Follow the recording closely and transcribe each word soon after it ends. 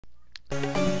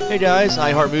Hey guys,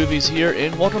 I Heart Movies here,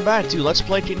 and welcome back to Let's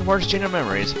Play Kingdom Hearts Chain of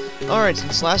Memories. Alright,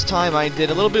 since last time I did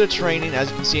a little bit of training, as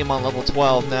you can see I'm on level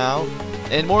 12 now,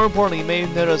 and more importantly, you may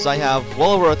have noticed I have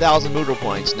well over 1,000 Moodle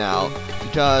points now,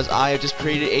 because I have just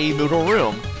created a Moodle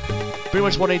room. Pretty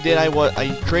much what I did, I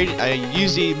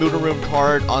used the Moodle room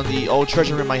card on the old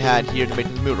treasure room I had here to make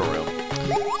the Moodle room.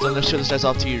 So I'm going to show this guys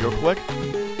off to you real quick.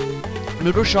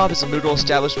 Moodle Shop is a Moodle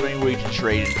establishment where you can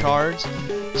trade in cards.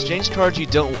 Exchange cards you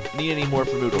don't need anymore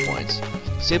for Moodle points.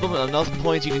 Save them enough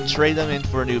points you can trade them in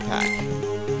for a new pack.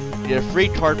 You get a free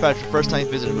card pack the first time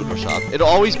you visit a Moodle Shop. It'll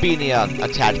always be in the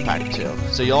attach pack too,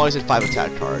 so you always get 5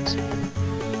 attach cards.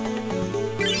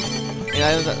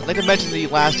 And like I mentioned in the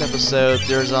last episode,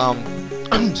 there's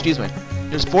excuse me,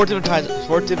 there's four different kinds of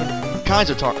cards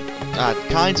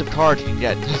you can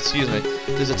get. Excuse me.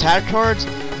 There's attack cards,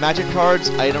 magic cards,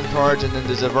 item cards, and then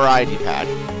there's a variety pack.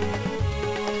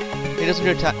 He doesn't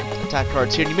do attack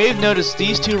cards here. And you may have noticed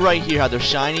these two right here, how they're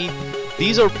shiny.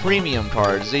 These are premium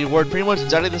cards. They work pretty much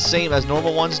exactly the same as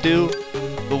normal ones do,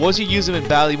 but once you use them in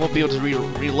battle, you won't be able to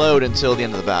reload until the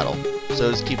end of the battle.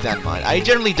 So just keep that in mind. I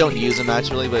generally don't use them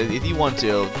actually, but if you want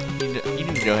to, you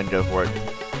can go ahead and go for it.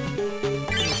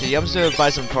 Okay, I'm just gonna buy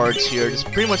some cards here. Just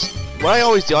pretty much what I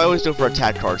always do it for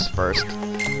attack cards first,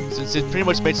 since it pretty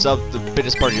much makes up the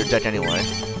biggest part of your deck anyway.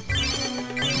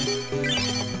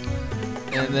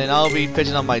 And then I'll be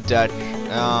fidgeting on my deck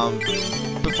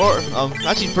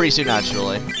actually pretty soon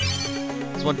actually.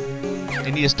 This one, I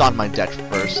need to stock my deck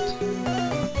first.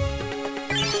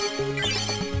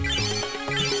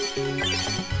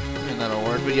 And that'll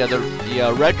work. But yeah, the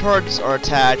red cards are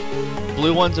attack,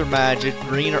 blue ones are magic,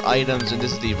 green are items, and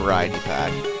this is the variety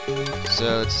pack.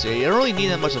 So let's see, you don't really need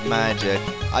that much of magic.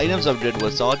 Items I'm good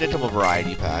with, so I'll get a couple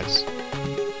variety packs.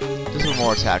 Just for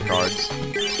more attack cards.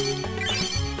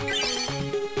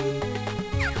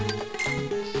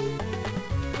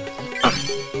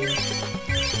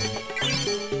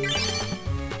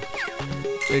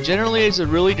 Generally, it's a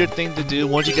really good thing to do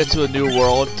once you get to a new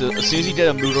world. As soon as you get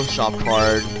a Moodle Shop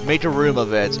card, make a room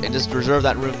of it, and just reserve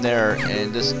that room there,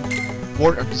 and just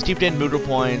keep getting Moodle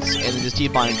points, and then just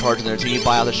keep buying cards in there until you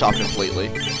buy out the shop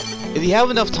completely. If you have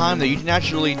enough time, though, you can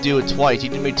actually do it twice. You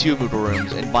can make 2 Moodle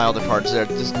rooms and buy all the cards there.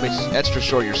 This makes extra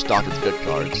sure you're stocked with good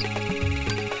cards.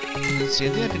 Let's see, I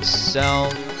think I can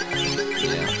sell.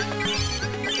 Yeah.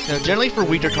 Now, generally for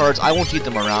weaker cards, I won't keep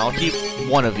them around. I'll keep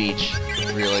 1 of each,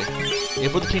 really.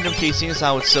 If with the Kingdom Key, seeing as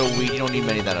how it's so weak, you don't need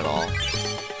many of that at all.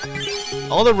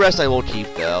 All the rest I will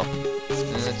keep, though.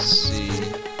 Let's see.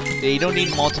 Yeah, you don't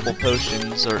need multiple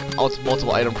potions or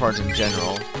multiple item cards in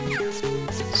general.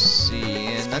 Let's see,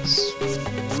 and that's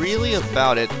really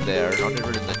about it there. I'll get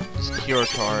rid of this cure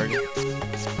card.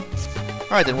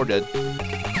 Alright, then we're good.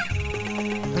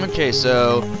 Okay,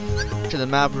 so to the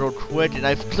map real quick, and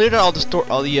I've cleared out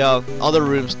all the other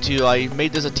rooms too. I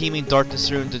made this a teeming darkness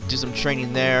room to do some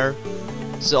training there.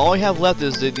 So all we have left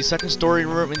is the second story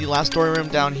room and the last story room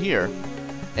down here.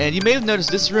 And you may have noticed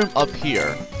this room up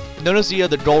here. Notice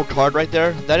the gold card right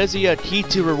there? That is the key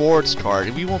to rewards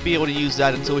card. We won't be able to use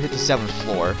that until we hit the 7th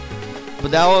floor. But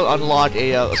that will unlock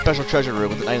a special treasure room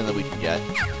with an item that we can get.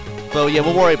 But yeah,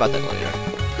 we'll worry about that later.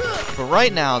 For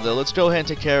right now though, let's go ahead and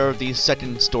take care of the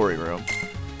second story room.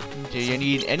 Okay, you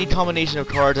need any combination of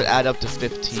cards that add up to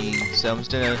 15. So I'm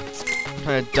just gonna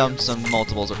try to dump some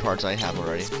multiples of cards I have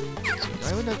already.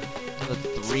 I would have a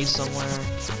 3 somewhere.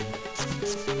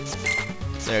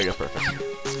 There you go, perfect.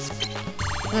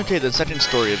 Okay, the second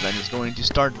story event is going to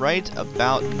start right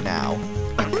about now.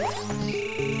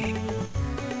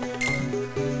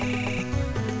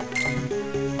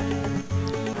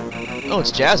 Oh,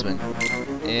 it's Jasmine.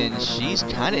 And she's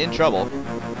kinda in trouble.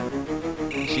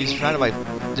 She's surrounded by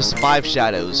just 5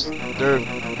 shadows. They're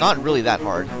not really that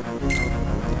hard.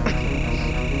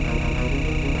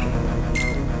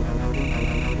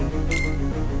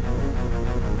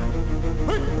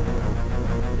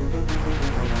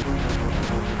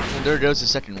 There goes the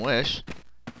second wish.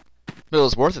 But it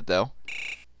was worth it though.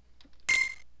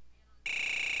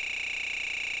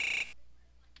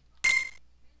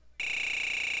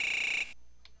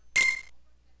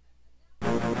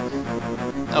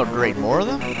 Oh great, more of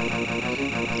them?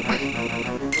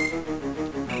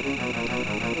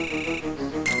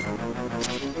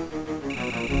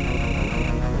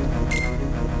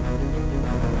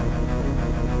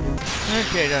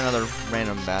 Okay, got another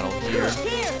random battle here.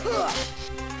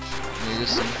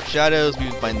 Just some shadows, we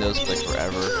can find those for like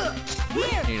forever.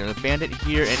 You know, a bandit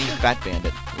here, any fat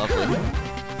bandit. Lovely.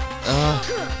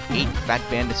 8 fat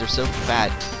bandits are so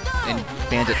fat and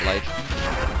bandit-like.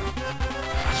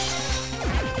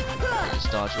 Just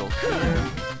dodge roll here.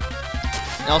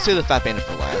 And I'll save the fat bandit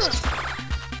for last.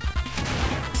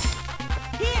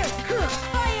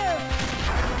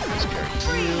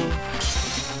 you.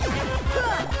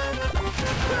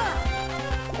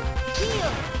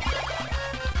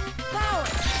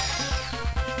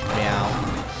 Meow.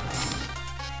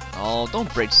 Oh,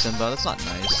 don't break Simba. That's not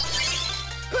nice.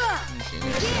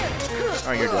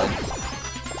 Alright, you're dead.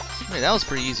 Wait, that was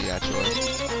pretty easy, actually.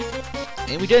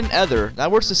 And we did an Ether.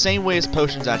 That works the same way as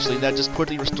potions, actually. That just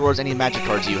quickly restores any magic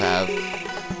cards you have.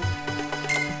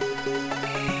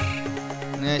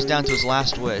 And then it's down to his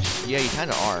last wish. Yeah, you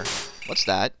kinda are. What's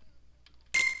that?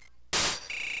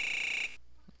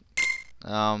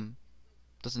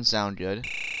 Doesn't sound good.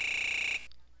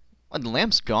 What, the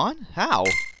lamp's gone? How?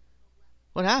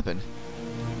 What happened?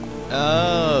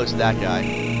 Oh, it's that guy.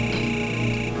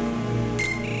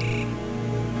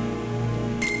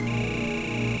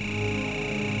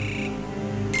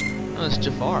 Oh, it's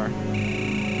Jafar.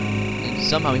 And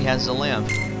somehow he has the lamp.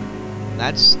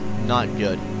 That's not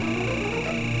good.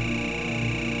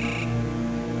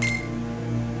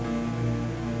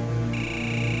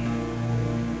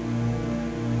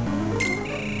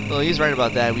 Well, he's right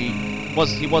about that. He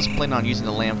was planning on using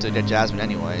the lamp to get Jasmine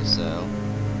anyway, so.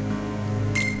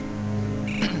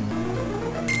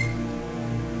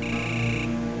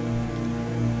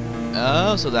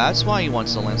 Oh, so that's why he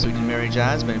wants the lamp, so he can marry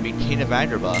Jasmine and be king of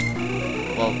Agrabah.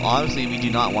 Well, obviously we do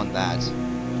not want that.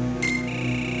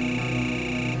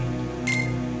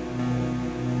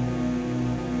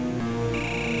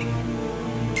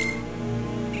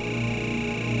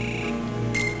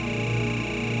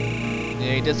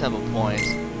 Yeah, he does have a point.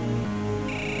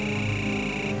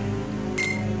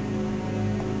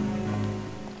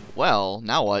 Well,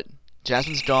 now what?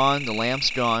 Jasmine's gone, the lamp's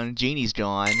gone, Genie's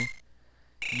gone.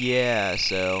 Yeah,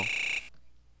 so...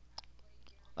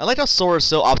 I like how Sora's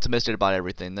so optimistic about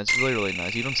everything. That's really, really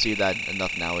nice. You don't see that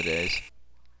enough nowadays.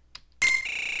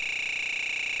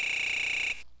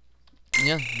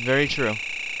 Yeah, very true.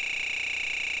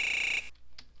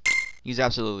 He's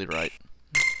absolutely right.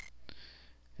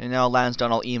 And now Aladdin's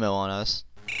done all emo on us.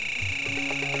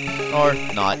 Or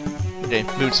not. Okay,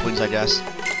 mood swings, I guess.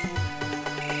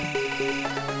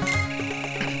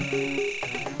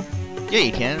 Yeah,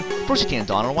 you can. Of course you can,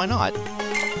 Donald. Why not?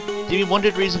 Give me one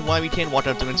good reason why we can't walk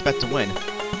up to and expect to win.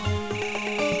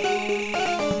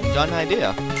 Got an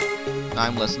idea.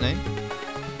 I'm listening.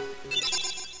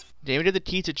 Okay, we did the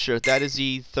key to truth. That is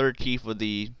the third key for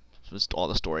the all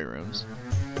the story rooms.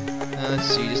 Let's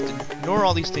see. Just ignore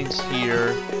all these things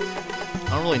here.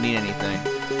 I don't really need anything.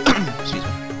 Excuse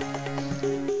me.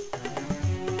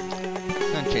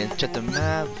 Okay, check the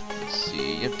map. Let's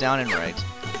see. Yep, down and right.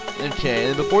 Okay,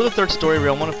 and before the third story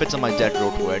room, I want to fix on my deck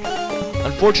real quick.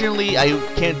 Unfortunately, I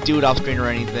can't do it off screen or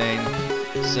anything,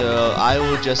 so I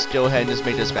will just go ahead and just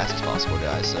make it as fast as possible,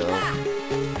 guys. So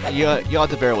you'll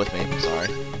have to bear with me. I'm sorry.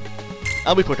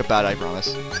 I'll be quick about it, I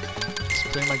promise. Just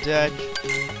clear my deck.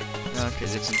 Okay,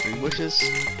 did some 3 wishes.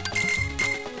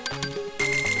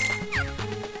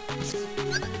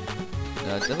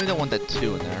 No, definitely don't want that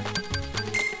 2 in there.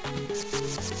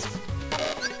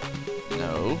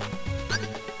 No.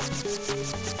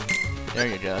 There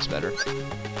you go, that's better.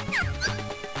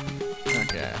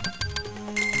 Okay.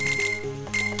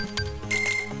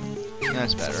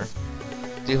 That's better.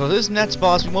 Dude, for this next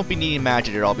boss, we won't be needing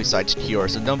magic at all besides Cure,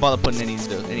 so don't bother putting any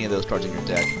of those cards in your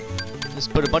deck.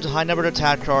 Just put a bunch of high-numbered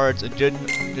attack cards, a good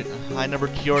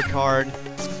high-numbered Cure card,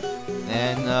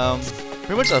 and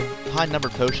pretty much a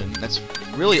high-numbered potion. That's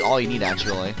really all you need,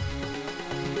 actually.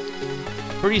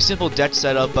 Pretty simple deck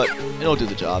setup, but it'll do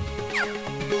the job.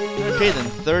 Okay then,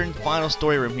 third and final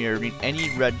story room here. Need any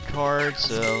red cards,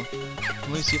 so let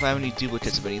me see if I have any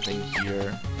duplicates of anything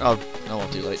here. Oh, no, well,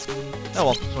 too late. Oh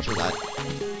well, so much for that.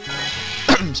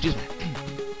 Excuse me.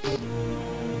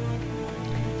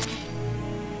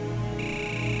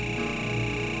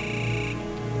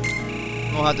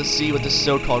 We'll have to see what this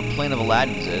so-called plan of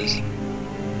Aladdin's is.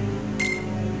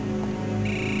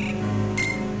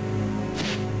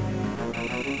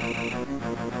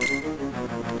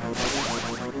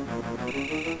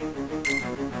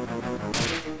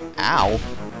 Ow.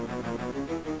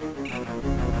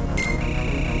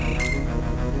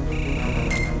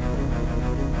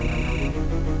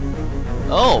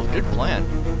 Oh, good plan.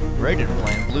 Very good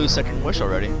plan. Blue's second wish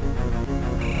already.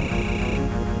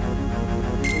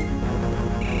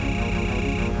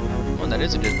 Oh, that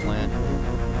is a good plan.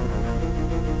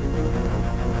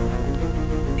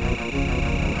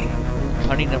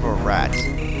 Cunning of a rat.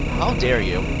 How dare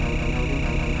you?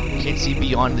 Can't see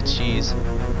beyond the cheese.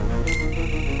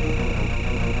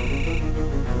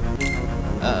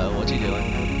 Uh-oh, what's he doing?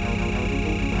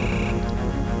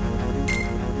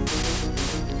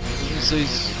 So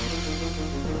he's...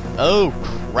 Oh,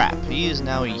 crap. He is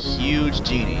now a huge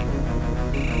genie.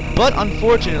 But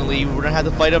unfortunately, we're gonna have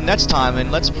to fight him next time,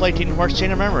 and let's play Kingdom Hearts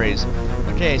Chain of Memories.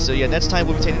 Okay, so yeah, next time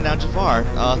we'll be taking down Jafar.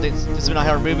 This has been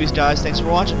Our Movies, guys. Thanks for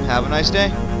watching. Have a nice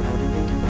day.